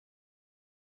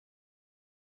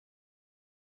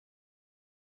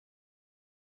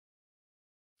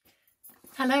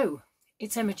Hello,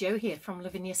 it's Emma Jo here from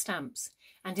Lavinia Stamps,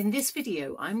 and in this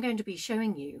video I'm going to be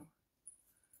showing you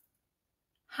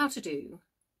how to do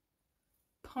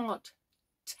part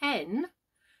 10,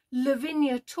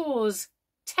 Lavinia Tours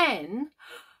 10,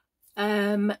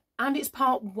 and it's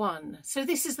part 1. So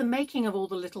this is the making of all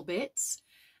the little bits,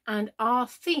 and our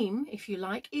theme, if you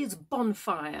like, is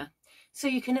Bonfire. So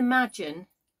you can imagine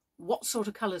what sort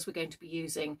of colours we're going to be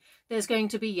using. There's going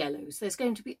to be yellows, there's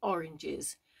going to be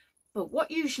oranges. But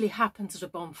what usually happens at a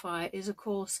bonfire is, of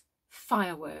course,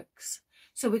 fireworks.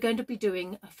 So we're going to be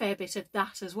doing a fair bit of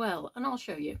that as well, and I'll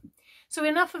show you. So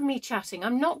enough of me chatting.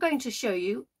 I'm not going to show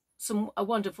you a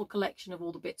wonderful collection of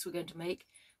all the bits we're going to make.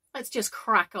 Let's just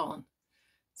crack on.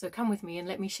 So come with me and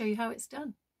let me show you how it's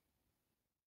done.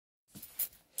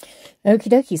 Okie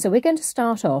dokie, so we're going to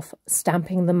start off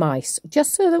stamping the mice,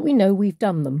 just so that we know we've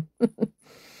done them.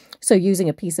 So using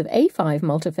a piece of A5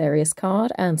 multifarious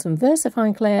card and some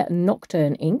VersaFine Clair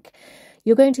Nocturne ink,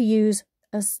 you're going to use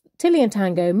a Tilly and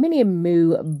Tango, Minnie and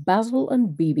Moo, Basil and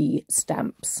BB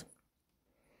stamps.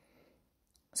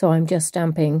 So I'm just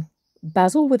stamping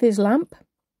Basil with his lamp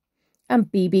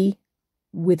and BB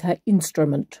with her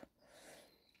instrument.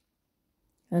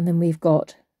 And then we've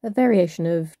got a variation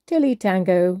of Tilly,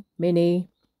 Tango, Minnie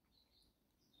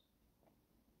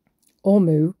or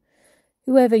Moo,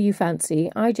 whoever you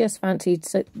fancy. I just fancied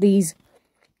this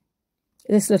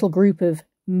little group of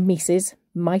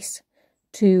mice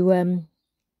to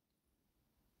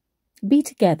be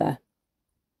together.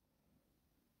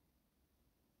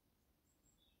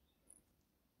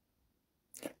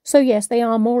 So yes, they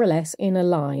are more or less in a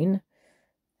line,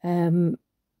 and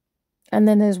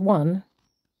then there's one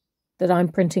that I'm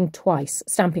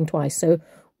stamping twice. So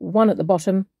one at the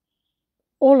bottom,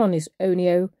 all on his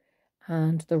onio,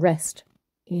 and the rest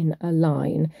in a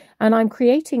line. And I'm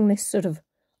creating this sort of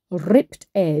ripped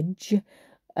edge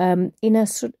in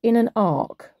an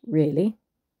arc, really.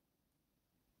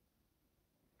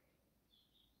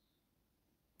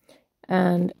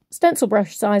 And stencil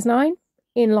brush size 9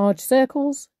 in large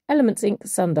circles, Elements Ink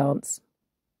Sundance.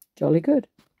 Jolly good.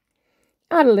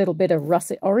 Add a little bit of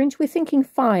russet orange. We're thinking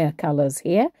fire colours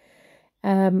here.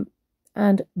 And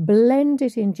blend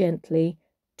it in gently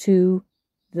to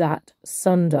that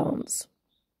Sundance.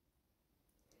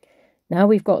 Now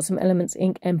we've got some Elements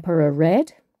Ink Emperor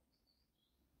Red.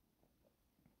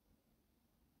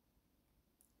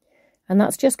 And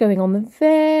that's just going on the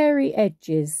very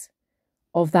edges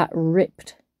of that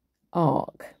ripped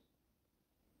arc.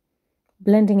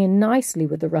 Blending in nicely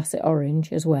with the russet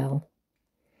orange as well.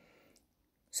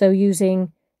 So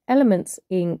using Elements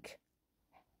Ink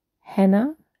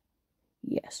Henna.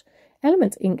 Yes,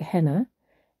 Elements Ink Henna.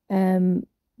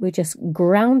 We're just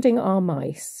grounding our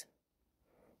mice.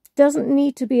 Doesn't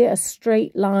need to be a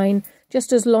straight line,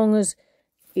 just as long as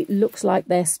it looks like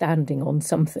they're standing on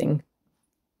something.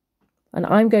 And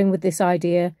I'm going with this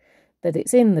idea that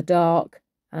it's in the dark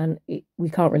and we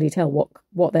can't really tell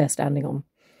what they're standing on.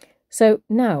 So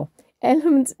now,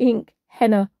 Elements Ink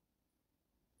Henna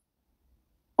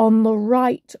on the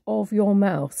right of your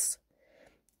mouse.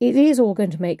 It is all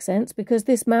going to make sense because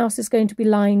this mouse is going to be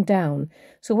lying down.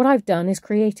 So what I've done is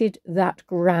created that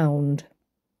ground.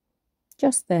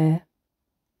 Just there.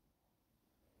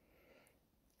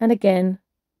 And again,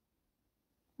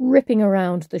 ripping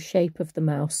around the shape of the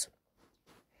mouse.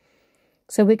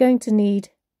 So we're going to need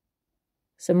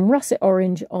some russet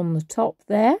orange on the top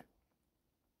there.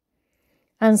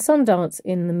 And Sundance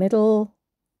in the middle,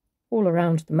 all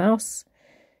around the mouse.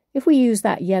 If we use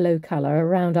that yellow colour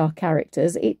around our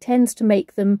characters, it tends to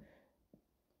make them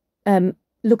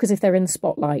look as if they're in the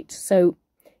spotlight. So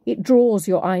it draws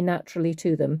your eye naturally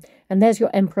to them. And there's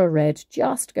your Emperor Red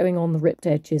just going on the ripped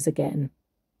edges again.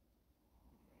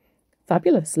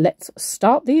 Fabulous. Let's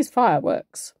start these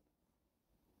fireworks.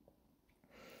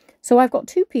 So I've got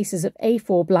 2 pieces of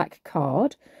A4 black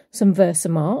card, some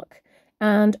Versamark,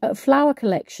 and a flower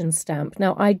collection stamp.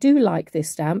 Now, I do like this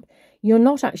stamp. You're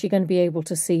not actually going to be able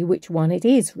to see which one it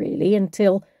is, really,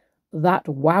 until that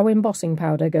wow embossing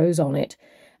powder goes on it.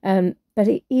 But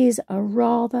it is a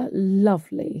rather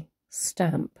lovely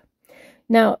stamp.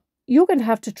 Now, you're going to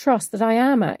have to trust that I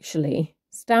am actually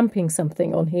stamping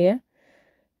something on here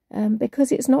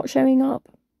because it's not showing up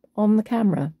on the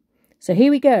camera. So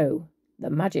here we go. The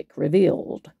magic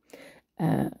revealed.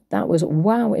 That was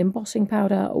wow embossing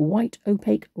powder, white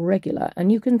opaque regular. And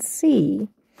you can see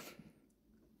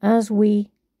as we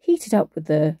heat it up with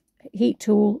the heat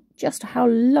tool just how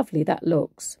lovely that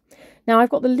looks. Now I've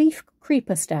got the leaf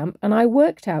creeper stamp and I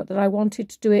worked out that I wanted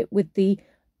to do it with the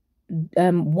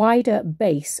wider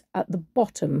base at the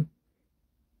bottom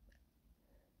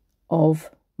of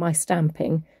my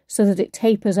stamping. so that it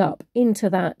tapers up into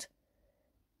that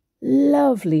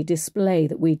lovely display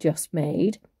that we just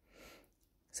made.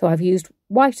 So I've used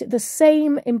white, the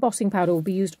same embossing powder will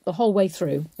be used the whole way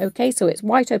through. Okay, so it's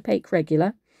white opaque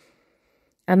regular,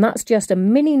 and that's just a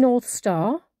mini North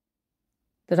Star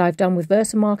that I've done with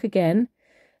Versamark again.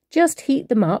 Just heat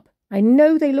them up. I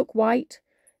know they look white,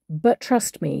 but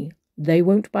trust me, they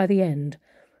won't by the end.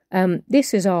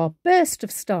 This is our Burst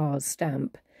of Stars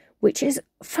stamp, which is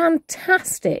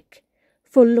fantastic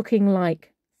for looking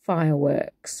like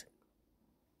fireworks.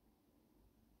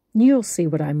 You'll see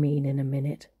what I mean in a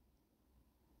minute.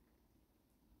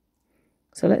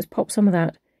 So let's pop some of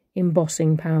that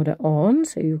embossing powder on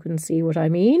so you can see what I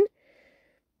mean.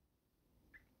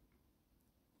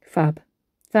 Fab.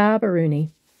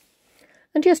 Fab-a-rooney.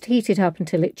 And just heat it up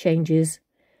until it changes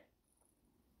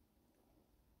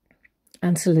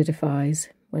and solidifies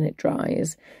when it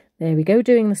dries. There we go,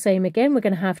 doing the same again. We're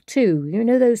going to have two. You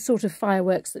know those sort of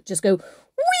fireworks that just go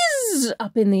whiz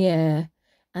up in the air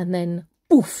and then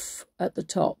poof at the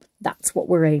top. That's what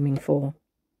we're aiming for.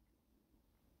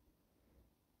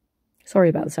 Sorry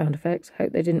about the sound effects.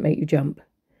 Hope they didn't make you jump.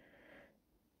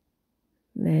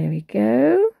 There we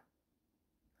go.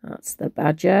 That's the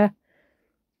badger.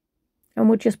 And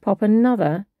we'll just pop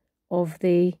another of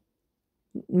the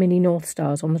mini North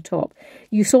Stars on the top.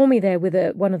 You saw me there with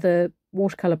one of the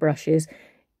watercolour brushes.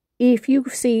 If you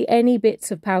see any bits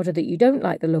of powder that you don't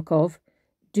like the look of,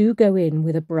 do go in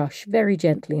with a brush very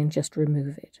gently and just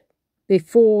remove it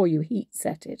before you heat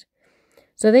set it.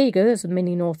 So there you go, there's a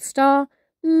mini North Star,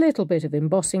 little bit of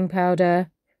embossing powder,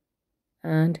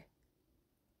 and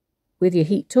with your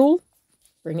heat tool,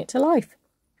 bring it to life.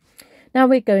 Now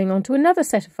we're going on to another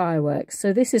set of fireworks.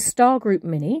 So this is Star Group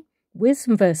Mini with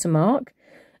some Versamark,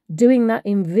 doing that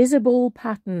invisible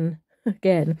pattern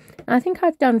again. I think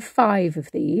I've done 5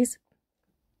 of these.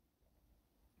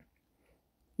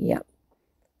 Yep.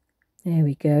 There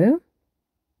we go.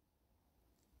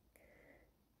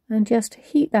 And just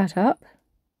heat that up.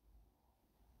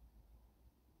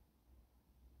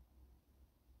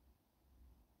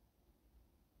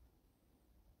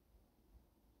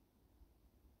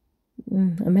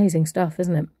 Amazing stuff,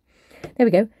 isn't it? There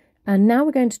we go. And now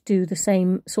we're going to do the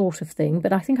same sort of thing,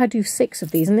 but I think I do 6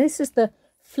 of these. And this is the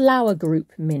Flower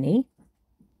Group Mini.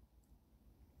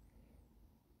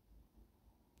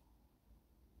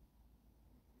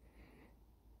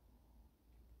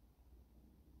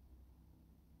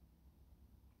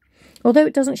 Although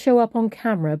it doesn't show up on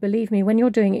camera, believe me, when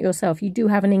you're doing it yourself, you do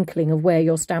have an inkling of where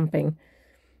you're stamping.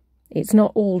 It's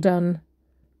not all done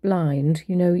blind,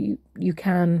 you know, you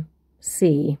can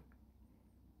see.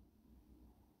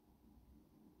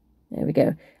 There we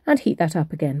go. And heat that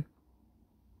up again.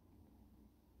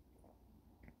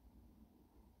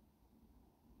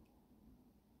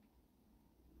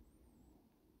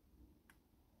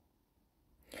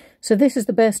 So this is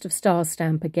the Burst of Stars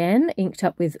stamp again, inked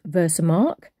up with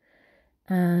Versamark.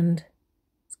 And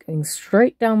it's going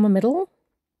straight down the middle.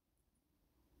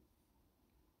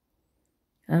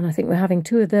 And I think we're having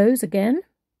 2 of those again.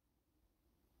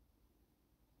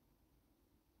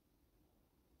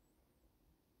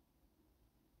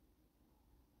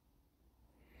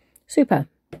 Super.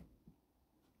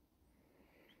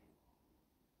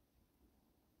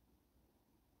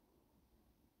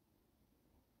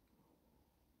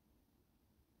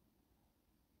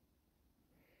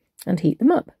 And heat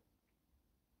them up.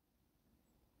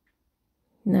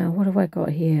 Now, what have I got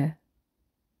here?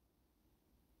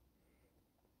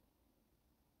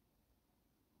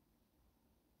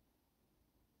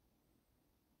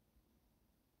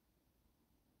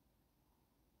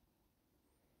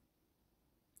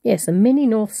 Yes, a mini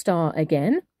North Star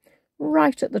again,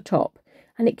 right at the top.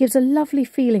 And it gives a lovely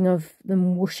feeling of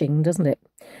them whooshing, doesn't it?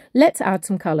 Let's add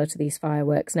some colour to these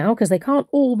fireworks now, because they can't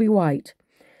all be white.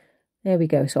 There we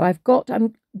go. So I've got,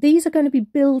 these are going to be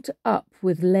built up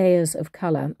with layers of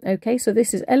colour. Okay, so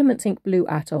this is Elements Ink Blue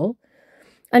Atoll.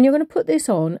 And you're going to put this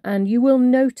on and you will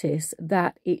notice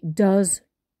that it does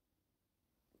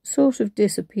sort of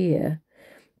disappear.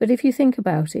 But if you think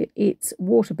about it, it's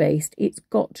water-based, it's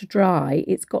got to dry,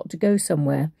 it's got to go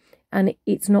somewhere, and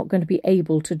it's not going to be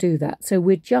able to do that. So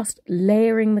we're just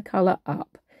layering the colour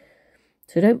up.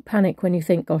 So don't panic when you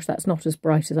think, gosh, that's not as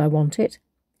bright as I want it.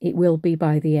 It will be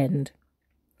by the end,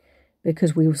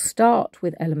 because we will start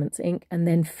with Elements Ink and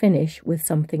then finish with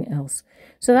something else.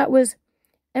 So that was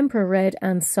Emperor Red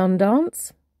and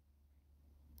Sundance.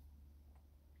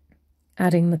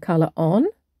 Adding the colour on.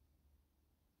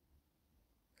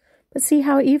 But see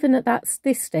how even at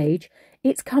this stage,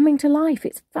 it's coming to life.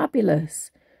 It's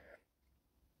fabulous.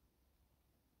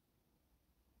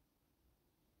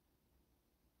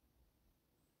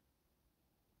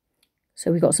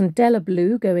 So we've got some Della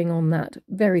Blue going on that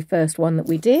very first one that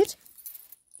we did.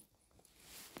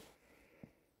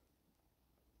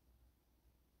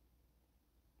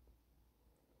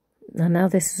 And now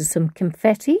this is some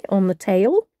confetti on the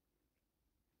tail.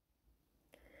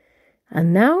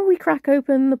 And now we crack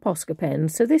open the Posca pen.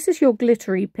 So this is your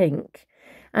glittery pink.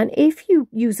 And if you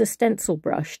use a stencil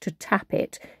brush to tap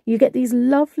it, you get these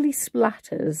lovely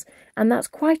splatters. And that's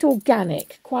quite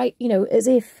organic, quite, you know, as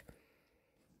if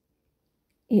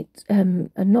it's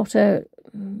not a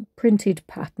printed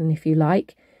pattern, if you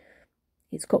like.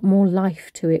 It's got more life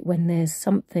to it when there's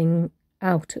something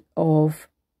out of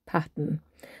pattern.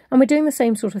 And we're doing the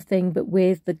same sort of thing, but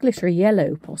with the glittery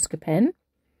yellow Posca pen.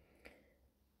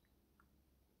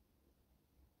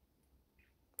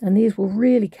 And these will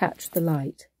really catch the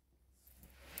light.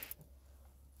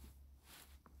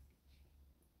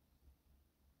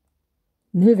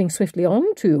 Moving swiftly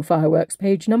on to fireworks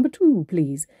page number 2,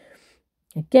 please.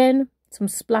 Again, some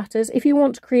splatters. If you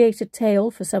want to create a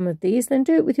tail for some of these, then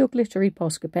do it with your glittery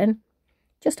Posca pen.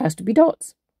 Just has to be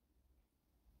dots.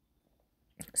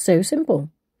 So simple.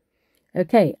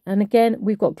 Okay, and again,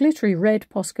 we've got glittery red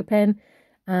Posca pen,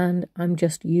 and I'm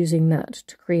just using that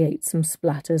to create some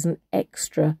splatters and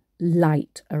extra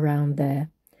light around there,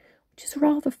 which is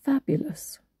rather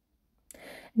fabulous.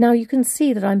 Now you can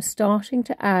see that I'm starting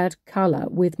to add colour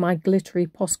with my glittery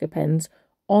Posca pens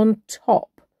on top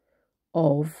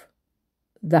of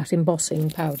that embossing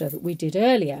powder that we did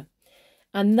earlier.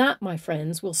 And that, my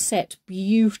friends, will set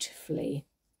beautifully.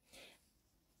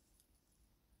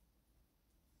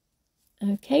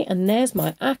 Okay, and there's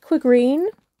my aqua green,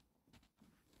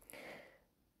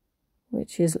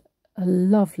 which is a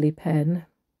lovely pen.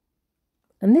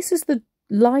 And this is the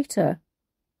lighter,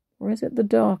 or is it the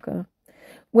darker?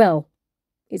 Well,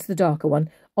 it's the darker one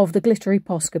of the glittery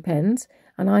Posca pens,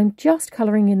 and I'm just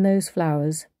colouring in those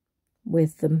flowers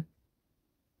with them.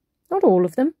 Not all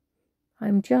of them.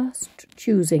 I'm just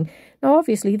choosing. Now,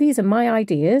 obviously, these are my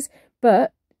ideas,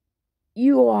 but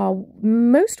you are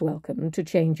most welcome to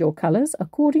change your colours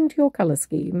according to your colour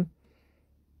scheme.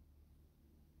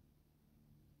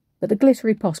 But the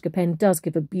glittery Posca pen does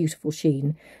give a beautiful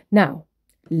sheen. Now,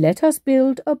 let us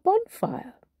build a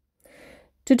bonfire.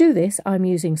 To do this, I'm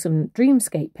using some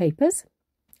Dreamscape papers,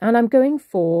 and I'm going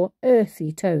for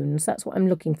earthy tones. That's what I'm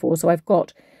looking for. So I've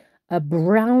got a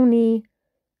browny,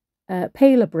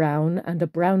 paler brown and a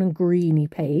brown and greeny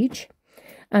page.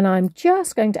 And I'm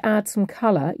just going to add some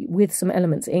colour with some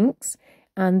Elements inks.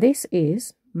 And this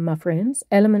is, my friends,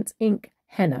 Elements Ink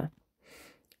Henna.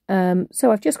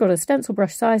 So I've just got a stencil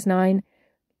brush size 9,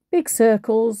 big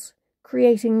circles,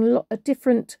 creating a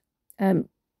different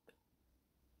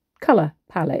colour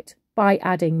palette by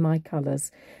adding my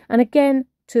colours. And again,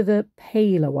 to the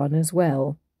paler one as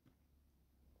well.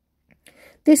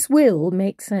 This will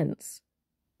make sense,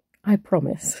 I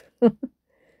promise.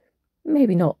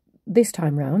 Maybe not this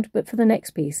time round, but for the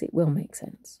next piece it will make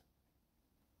sense.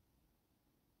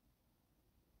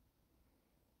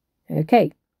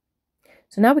 Okay,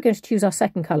 so now we're going to choose our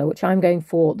second colour, which I'm going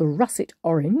for the russet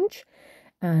orange,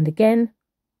 and again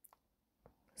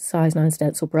size 9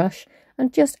 stencil brush,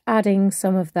 and just adding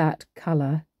some of that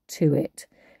colour to it,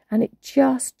 and it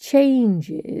just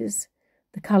changes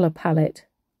the colour palette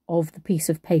of the piece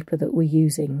of paper that we're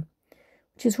using,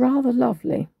 which is rather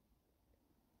lovely.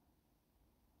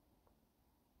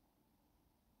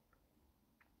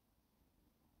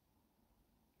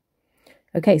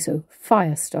 Okay, so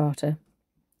fire starter.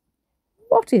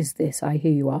 What is this, I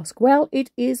hear you ask? Well,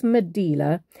 it is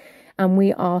Medeela, and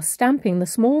we are stamping the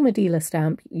small Medeela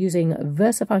stamp using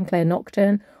VersaFine Clair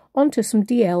Nocturne onto some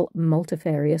DL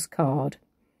multifarious card.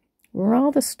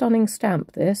 Rather stunning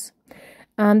stamp, this.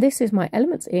 And this is my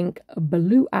Elements Ink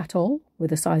Blue Atoll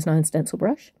with a size 9 stencil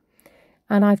brush.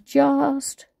 And I've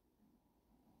just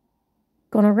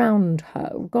gone around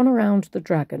the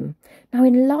dragon. Now,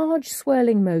 in large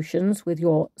swirling motions with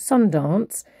your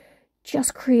Sundance,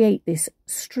 just create this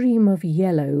stream of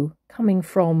yellow coming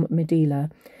from Medeela.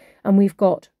 And we've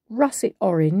got russet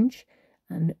orange,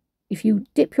 and if you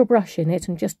dip your brush in it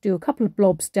and just do a couple of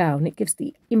blobs down, it gives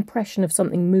the impression of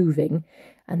something moving,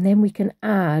 and then we can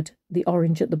add the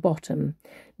orange at the bottom.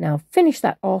 Now finish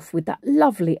that off with that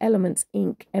lovely Elements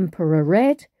Ink Emperor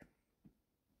Red.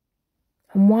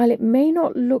 And while it may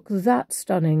not look that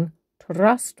stunning,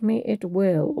 trust me, it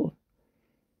will.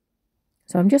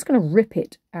 So I'm just going to rip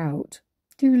it out.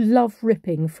 Do love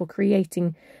ripping for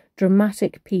creating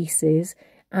dramatic pieces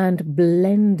and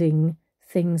blending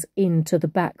things into the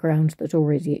background that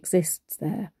already exists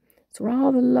there. It's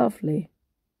rather lovely.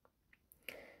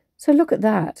 So look at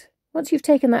that. Once you've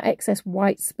taken that excess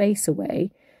white space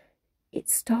away, it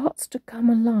starts to come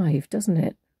alive, doesn't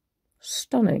it?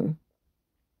 Stunning.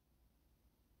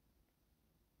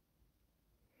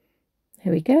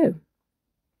 Here we go.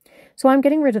 So I'm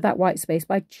getting rid of that white space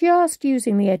by just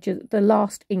using the edge of the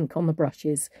last ink on the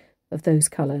brushes of those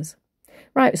colours.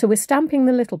 Right, so we're stamping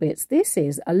the little bits. This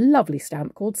is a lovely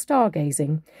stamp called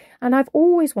Stargazing, and I've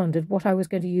always wondered what I was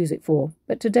going to use it for,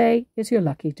 but today is your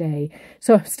lucky day.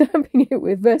 So I'm stamping it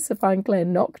with VersaFine Clair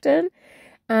Nocturne,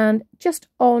 and just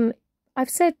on, I've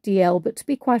said DL, but to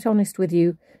be quite honest with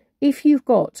you, if you've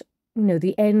got, you know,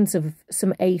 the ends of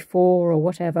some A4 or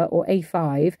whatever, or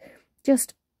A5,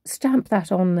 just stamp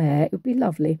that on there. It would be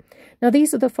lovely. Now,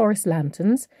 these are the forest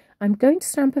lanterns. I'm going to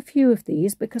stamp a few of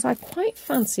these because I quite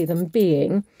fancy them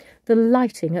being the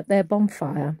lighting at their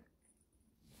bonfire.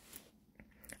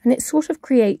 And it sort of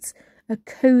creates a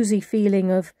cosy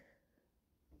feeling of,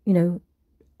 you know,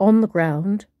 on the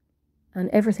ground and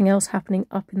everything else happening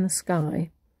up in the sky.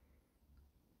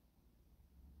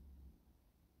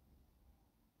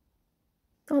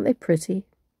 Aren't they pretty?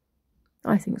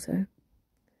 I think so.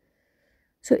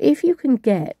 So if you can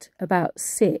get about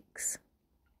 6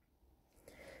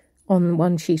 on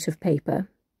one sheet of paper,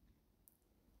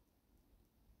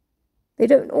 they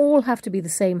don't all have to be the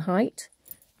same height.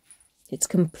 It's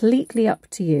completely up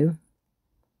to you.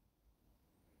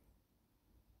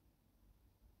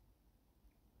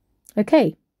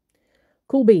 Okay,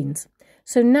 cool beans.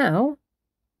 So now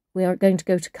we are going to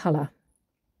go to colour.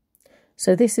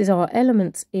 So this is our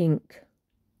Elements ink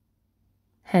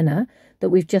henna that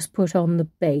we've just put on the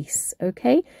base,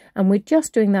 okay? And we're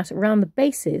just doing that around the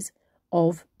bases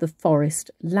of the forest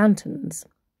lanterns,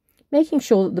 making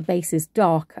sure that the base is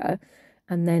darker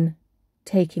and then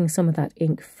taking some of that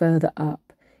ink further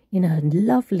up in a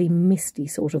lovely misty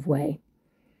sort of way.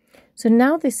 So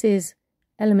now this is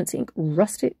Elements ink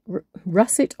russet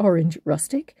orange,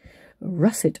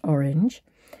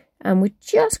 and we're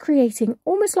just creating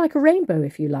almost like a rainbow,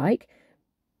 if you like,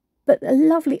 but a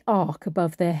lovely arc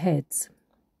above their heads.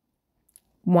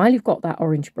 While you've got that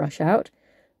orange brush out,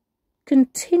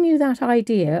 continue that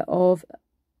idea of,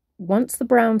 once the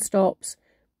brown stops,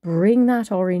 bring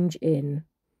that orange in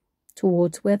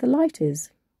towards where the light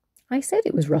is. I said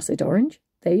it was russet orange.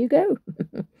 There you go.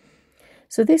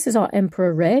 So this is our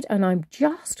Emperor Red, and I'm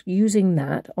just using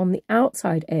that on the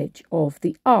outside edge of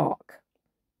the arc.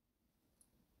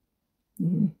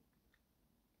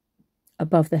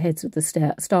 Above the heads of the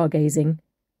stargazing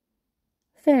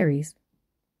fairies.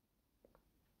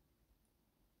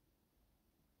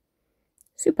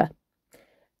 Super.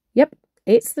 Yep,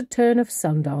 it's the turn of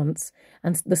Sundance,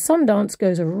 and the Sundance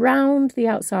goes around the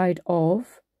outside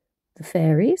of the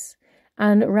fairies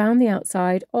and around the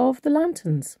outside of the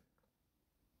lanterns.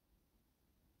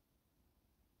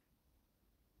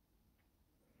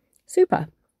 Super.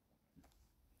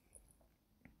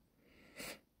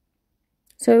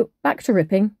 So back to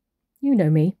ripping, you know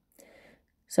me.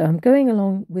 So I'm going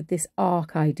along with this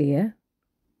arc idea.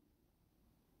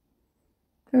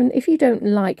 And if you don't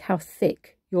like how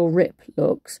thick your rip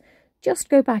looks, just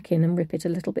go back in and rip it a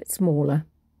little bit smaller.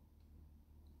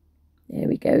 There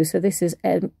we go. So this is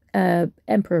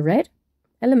Emperor Red,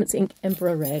 Elements ink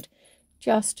Emperor Red,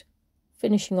 just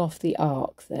finishing off the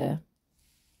arc there.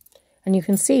 And you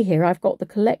can see here I've got the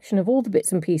collection of all the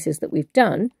bits and pieces that we've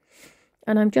done,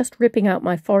 and I'm just ripping out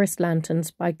my forest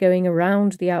lanterns by going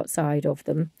around the outside of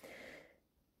them.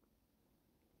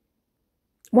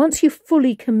 Once you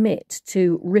fully commit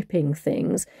to ripping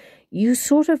things, you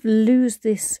sort of lose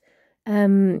this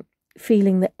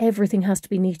feeling that everything has to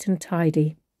be neat and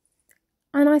tidy.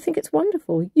 And I think it's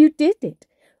wonderful. You did it.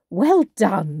 Well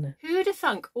done. Who'd have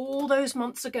thunk all those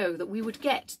months ago that we would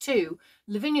get to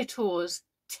Lavinia Tours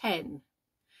 10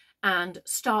 and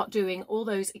start doing all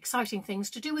those exciting things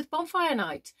to do with Bonfire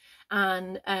Night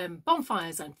and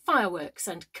bonfires and fireworks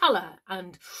and colour,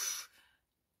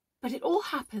 but it all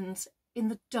happens in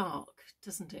the dark,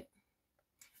 doesn't it?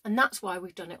 And that's why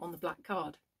we've done it on the black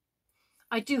card.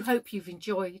 I do hope you've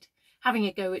enjoyed having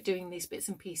a go at doing these bits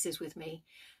and pieces with me.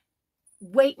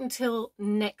 Wait until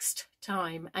next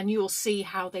time and you'll see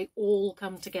how they all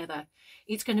come together.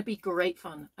 It's going to be great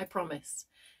fun, I promise.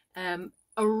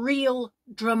 A real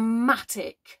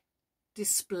dramatic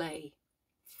display.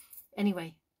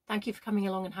 Anyway, thank you for coming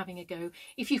along and having a go.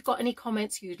 If you've got any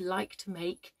comments you'd like to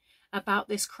make about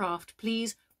this craft,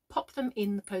 please pop them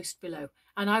in the post below,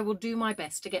 and I will do my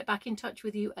best to get back in touch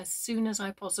with you as soon as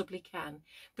I possibly can.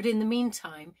 But in the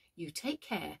meantime, you take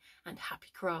care and happy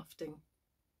crafting.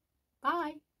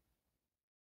 Bye.